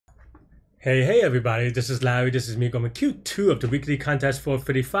Hey everybody, this is Larry, this is me going Q2 of the weekly contest for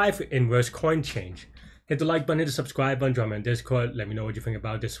 35 inverse coin change. Hit the like button, hit the subscribe button, join my Discord, let me know what you think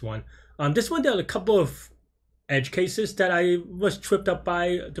about this one. This one there are a couple of edge cases that I was tripped up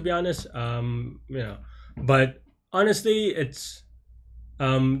by, to be honest. But honestly, it's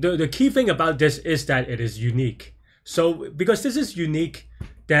the key thing about this is that it is unique. So because this is unique,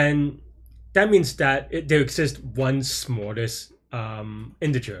 then that means that there exists one smallest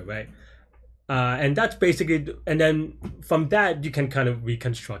integer, right? And that's basically, and then from that you can kind of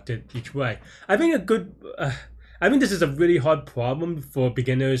reconstruct it each way. I think I think this is a really hard problem for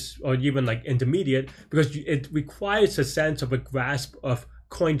beginners or even like intermediate because it requires a sense of a grasp of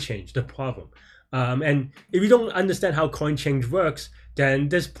coin change, the problem. And if you don't understand how coin change works, then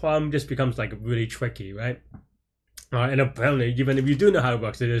this problem just becomes like really tricky, right? And apparently, even if you do know how it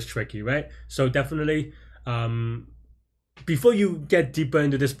works, it is tricky, right? So definitely, before you get deeper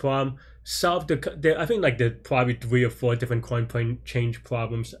into this problem, solve I think like there's probably 3 or 4 different coin point change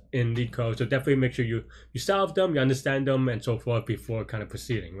problems in Leetcode. So definitely make sure you solve them, you understand them, and so forth before kind of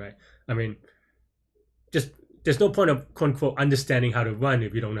proceeding, right? I mean, just there's no point of quote unquote understanding how to run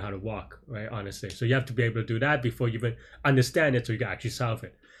if you don't know how to walk, right? Honestly, so you have to be able to do that before you even understand it, so you can actually solve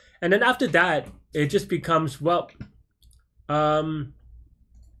it. And then after that, it just becomes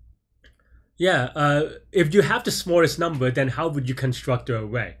if you have the smallest number, then how would you construct the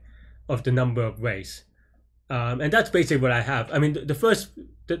array of the number of ways? And that's basically what I have. I mean, those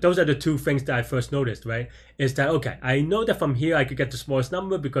are the 2 things that I first noticed, right? Is that, okay, I know that from here I could get the smallest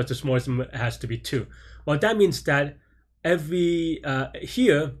number because the smallest number has to be 2. Well, that means that every,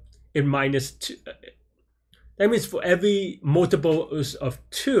 here in minus 2, that means for every multiples of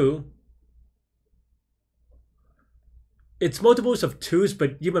 2, it's multiples of 2s,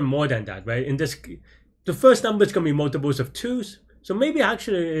 but even more than that, right? In this, the first number is going to be multiples of 2s. So maybe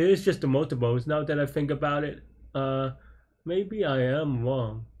actually it is just the multiples now that I think about it. Maybe I am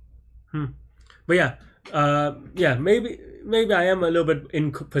wrong. But yeah, maybe I am a little bit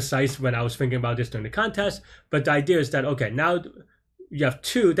imprecise when I was thinking about this during the contest. But the idea is that, okay, now you have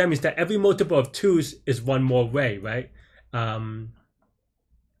 2. That means that every multiple of 2s is one more way, right? Of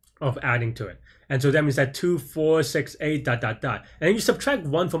adding to it. And so that means that 2, 4, 6, 8, ... And then you subtract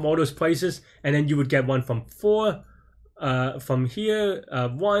 1 from all those places, and then you would get 1 from 4, from here,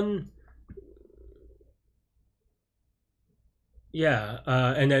 1. Yeah,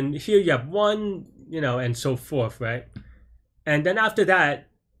 and then here you have 1, and so forth, right? And then after that,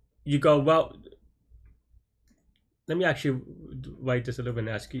 you go, well, let me actually write this a little bit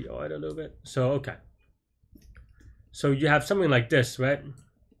in ASCII a little bit. So, okay. So you have something like this, right?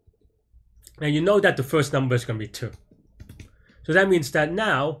 And you know that the first number is going to be 2. So that means that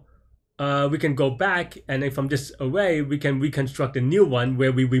now we can go back, and then from this array, we can reconstruct a new one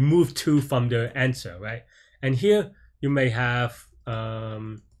where we remove 2 from the answer, right? And here you may have,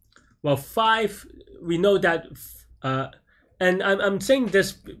 5. We know that, and I'm saying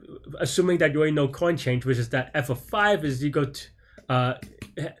this assuming that you already know coin change, which is that f of 5 is equal to,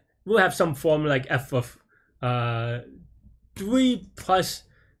 we'll have some form like f of 3 plus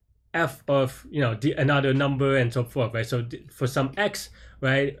f of another number and so forth, right? So for some x,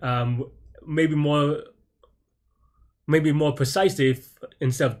 right, maybe more precisely,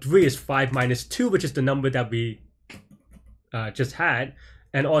 instead of 3 is 5 minus 2, which is the number that we just had,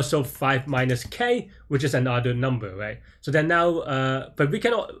 and also 5 minus k, which is another number, right? So then now, but we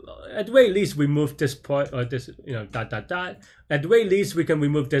can at the very least remove this part, or this, At the very least we can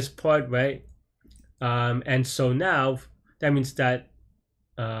remove this part, right? And so now that means that,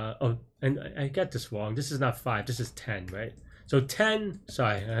 and I get this wrong. This is not 5. This is 10, right? So 10.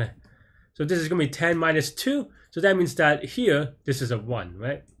 Sorry. So this is gonna be 10 minus 2. So that means that here this is a 1,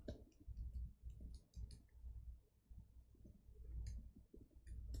 right?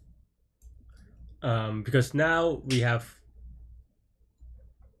 Because now we have,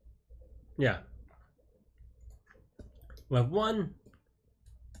 we have 1.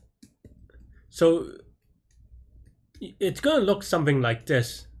 So it's going to look something like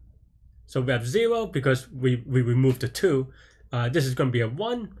this. So we have 0 because we removed the 2. This is going to be a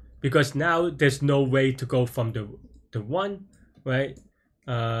 1 because now there's no way to go from the 1, right?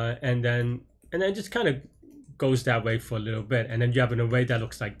 And then just kind of goes that way for a little bit, and then you have an array that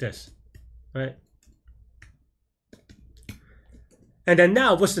looks like this, right? And then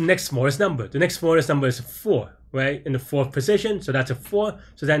now, what's the next smallest number? The next smallest number is 4, right? In the 4th position, so that's a 4.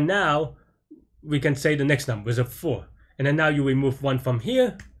 So then now we can say the next number is a 4. And then now you remove 1 from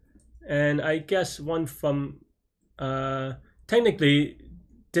here, and I guess 1 from, technically,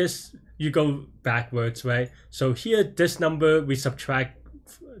 this, you go backwards, right? So here, this number, we subtract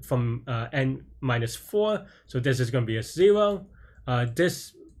from n minus 4, so this is going to be a 0.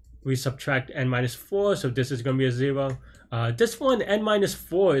 This we subtract n minus 4, so this is going to be a 0. This one, n minus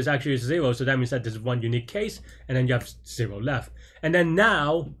 4, is actually a 0, so that means that there's one unique case, and then you have 0 left. And then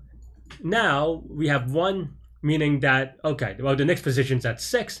now we have 1, meaning that, okay, well, the next position is at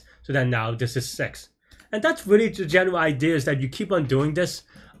 6, so then now this is 6. And that's really the general idea, is that you keep on doing this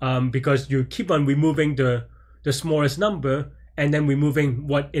because you keep on removing the smallest number and then removing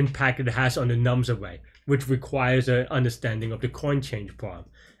what impact it has on the nums array, which requires an understanding of the coin change problem.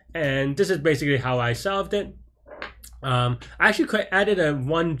 And this is basically how I solved it. I actually added a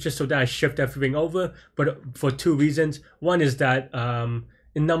 1 just so that I shift everything over, but for 2 reasons. One is that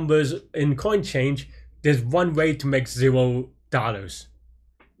in numbers, in coin change, there's one way to make $0.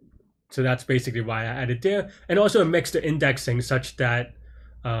 So that's basically why I added there. And also it makes the indexing such that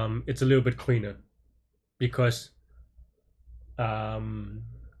it's a little bit cleaner, because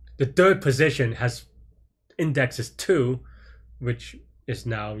the third position has indexes 2, which is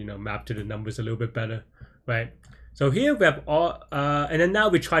now, you know, mapped to the numbers a little bit better, right? So here we have all, and then now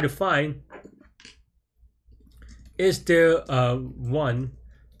we try to find, is there one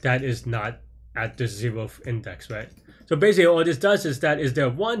that is not at the 0th index, right? So basically all this does is that, is there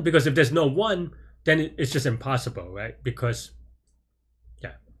 1? Because if there's no 1, then it's just impossible, right? Because,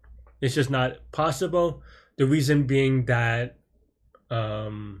 yeah, it's just not possible. The reason being that,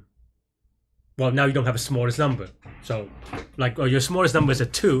 well, now you don't have a smallest number. So, like, your smallest number is a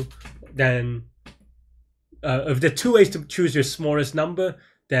 2, then if there are 2 ways to choose your smallest number,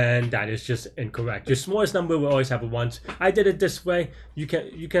 then that is just incorrect. Your smallest number will always have a 1. I did it this way. You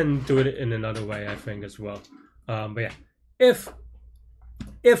can do it in another way, I think, as well. But yeah, if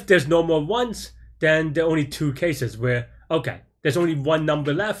there's no more 1s, then there are only 2 cases where, okay, there's only 1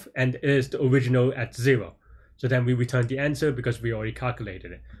 number left and it is the original at 0. So then we return the answer because we already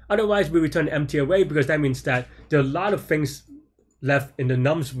calculated it. Otherwise, we return empty array, because that means that there are a lot of things left in the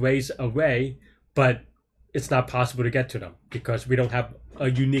nums ways array, but it's not possible to get to them because we don't have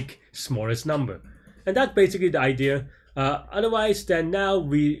a unique smallest number. And that's basically the idea. Otherwise, then now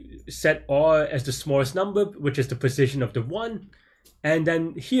we set R as the smallest number, which is the position of the 1. And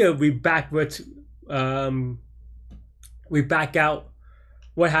then here we backwards, we back out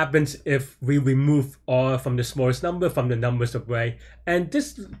what happens if we remove R from the smallest number from the numbers array. And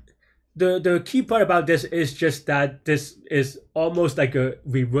this, the key part about this is just that this is almost like a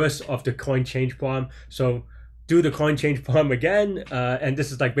reverse of the coin change problem. So do the coin change problem again, and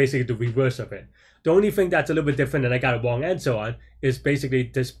this is like basically the reverse of it. The only thing that's a little bit different and I got a wrong answer on is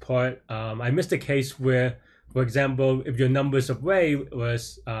basically this part. I missed a case where, for example, if your numbers array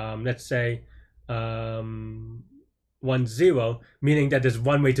was, let's say, 1, 0, meaning that there's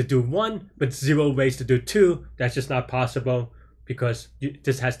 1 way to do 1, but 0 ways to do 2. That's just not possible, because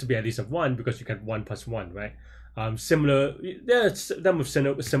this has to be at least a 1, because you get 1 plus 1, right? Similar, there's a number of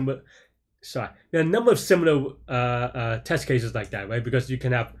similar test cases like that, right? Because you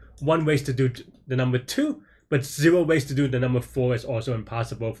can have 1 ways to do the number 2, but 0 ways to do the number 4 is also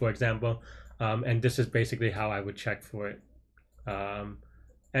impossible, for example. And this is basically how I would check for it.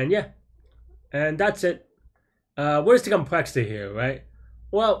 And yeah, and that's it. Where's the complexity here, right?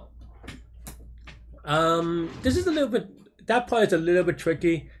 Well, this is a little bit, that part is a little bit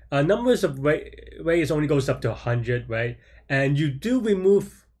tricky. Numbers of ways only goes up to 100, right? And you do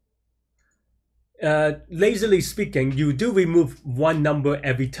remove, lazily speaking, you do remove 1 number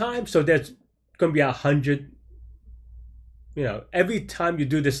every time. So there's going to be 100, you know, every time you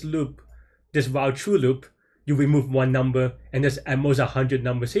do this loop, this while true loop, you remove 1 number, and there's at most 100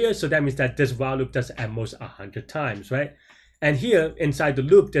 numbers here. So that means that this while loop does at most 100 times, right? And here inside the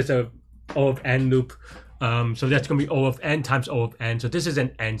loop, there's a O of n loop. So that's going to be O of n times O of n. So this is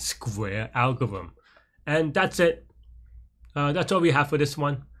an n square algorithm. And that's it. That's all we have for this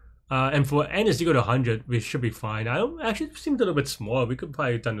one. And for n is equal to 100, we should be fine. I don't actually, it seems a little bit small. We could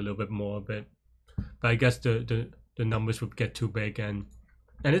probably have done a little bit more, but I guess the numbers would get too big, and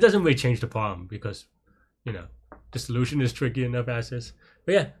it doesn't really change the problem because, you know, the solution is tricky enough as is.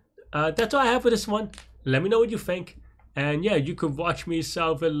 But yeah, that's all I have for this one. Let me know what you think. And yeah, you could watch me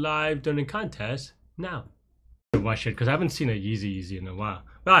solve it live during the contest now. Watch it because I haven't seen a easy in a while.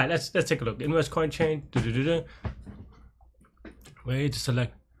 All right, let's take a look. Inverse coin chain. Wait to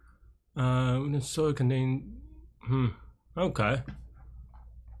select. So it contain. Okay.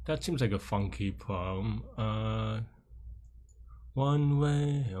 That seems like a funky problem. One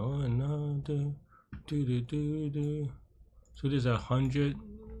way or another. So there's 100.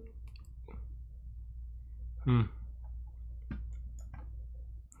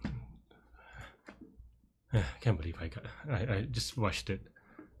 I can't believe I just rushed it.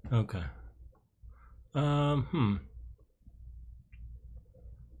 Okay.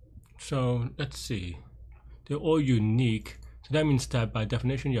 So let's see. They're all unique. So that means that by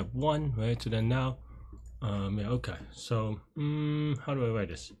definition you have one, right? So then now, yeah, okay. So, how do I write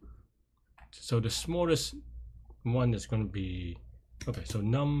this? So the smallest one is going to be, okay, so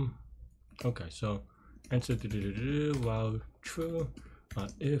num, okay, so answer while true,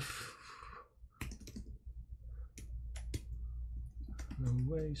 if num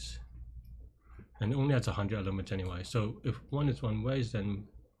ways, and it only has 100 elements anyway. So if one is one ways, then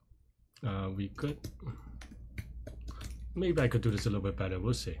we could, maybe I could do this a little bit better.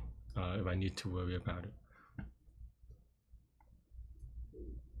 We'll see if I need to worry about it.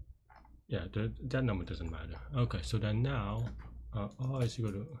 Yeah, that number doesn't matter. Okay, so then now, R is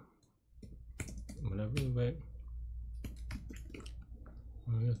equal to whatever, wait.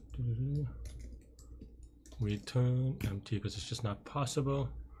 Return empty because it's just not possible.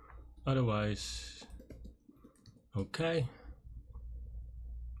 Otherwise, okay.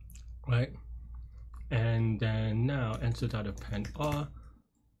 Right. And then now answer dot append R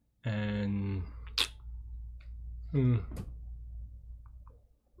and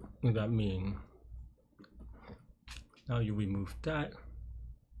what does that mean? Now you remove that.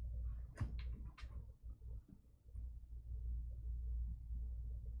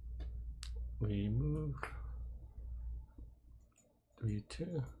 Remove 3,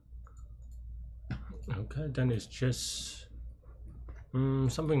 2. Okay, then it's just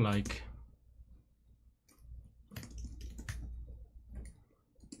something like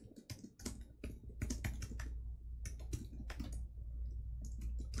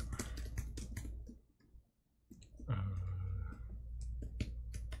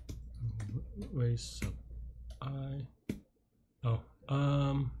raise sub I.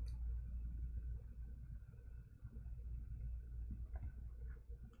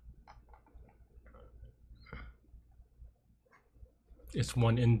 It's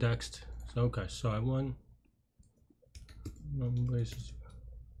one indexed. So okay, so I want raise.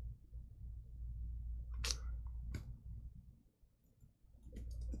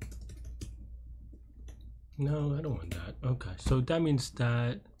 No, I don't want that. Okay, so that means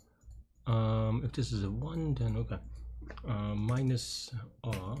that if this is a 1, then okay, minus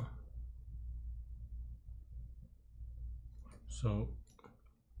R. So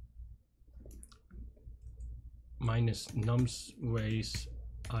minus nums raise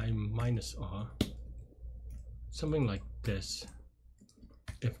I minus R, something like this.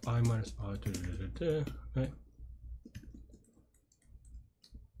 If I minus R, right?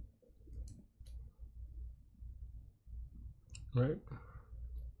 Right.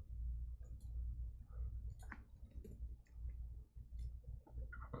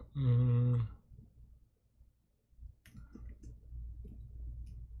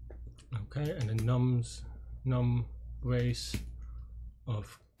 Okay, and the num raise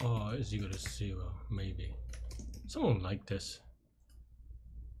of R is equal to 0, maybe. Something like this.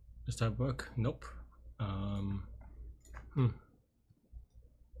 Does that work? Nope.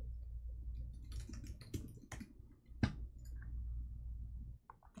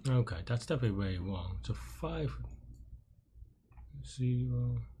 Okay, that's definitely very wrong. So 5,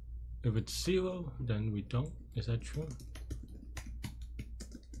 0. If it's 0, then we don't. Is that true?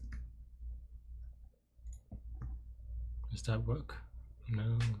 Does that work?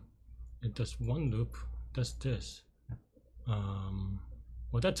 No. It does one loop. Does this?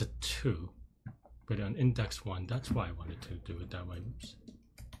 Well, that's a 2, but on index 1. That's why I wanted to do it that way. Oops.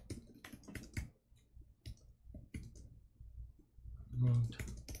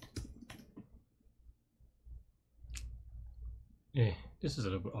 Yeah, this is a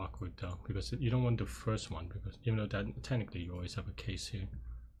little bit awkward though, because you don't want the first one, because even though that technically you always have a case here.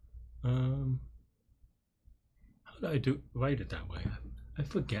 How do I write it that way? I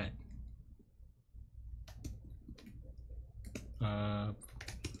forget.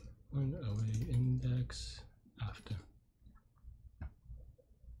 One away index after.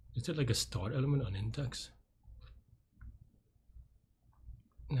 Is it like a start element on index?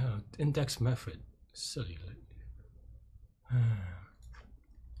 No, index method. Silly.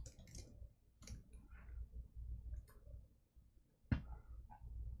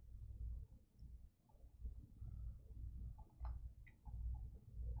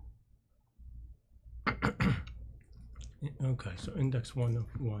 Okay, so index 1 of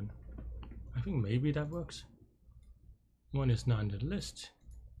 1. I think maybe that works. 1 is not in the list.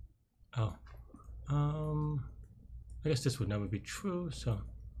 Oh, I guess this would never be true. So,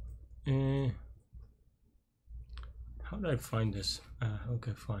 how do I find this?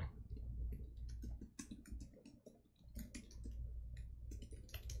 Okay, fine.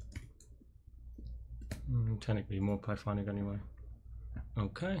 Technically more Pythonic anyway.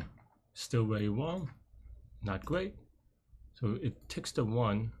 Okay, still very wrong, not great. So it takes the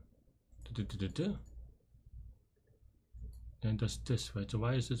 1, then does this, right? So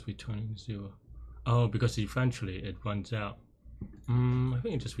why is this returning 0? Oh, because eventually it runs out. I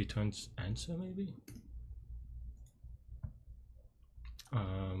think it just returns answer maybe.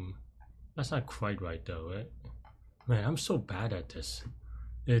 That's not quite right though, right? Man, I'm so bad at this.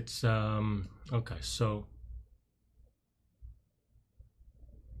 It's okay, so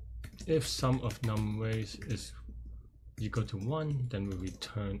if sum of num ways is equal to 1, then we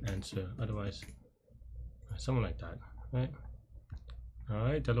return answer. Otherwise, something like that, right? All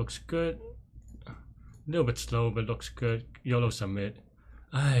right, that looks good. A little bit slow, but looks good. YOLO submit.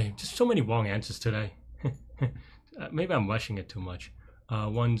 Just so many wrong answers today. Maybe I'm rushing it too much.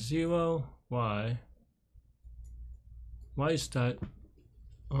 1 0. Why? Why is that?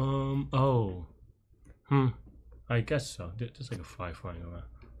 Oh. I guess so. There's like a 5 flying around.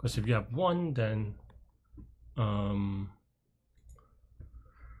 Because if you have 1, then all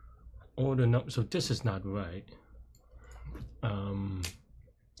the numbers. So this is not right.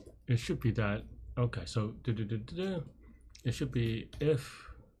 It should be that. Okay, so it should be if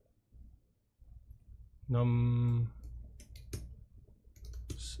num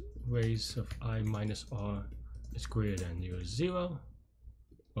raise of I minus r is greater than equal to 0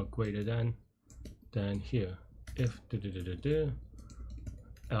 or greater than, then here if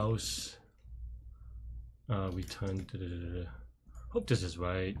else return hope this is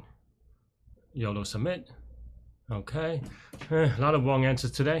right. YOLO submit. Okay, a lot of wrong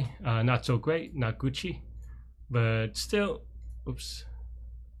answers today. Not so great, not Gucci, but still, oops.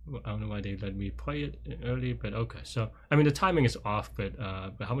 I don't know why they let me play it early, but okay. So I mean the timing is off, but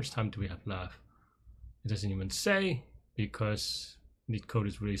how much time do we have left? It doesn't even say because Leetcode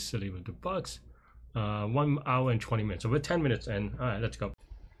is really silly with the bugs. 1 hour and 20 minutes. So we're 10 minutes in. All right, let's go.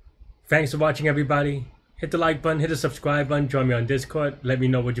 Thanks for watching, everybody. Hit the like button, hit the subscribe button, join me on Discord. Let me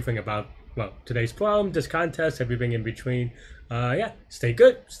know what you think about, well, today's problem, this contest, everything in between. Yeah, stay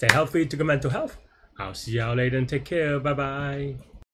good, stay healthy, to good mental health. I'll see y'all later and take care. Bye-bye.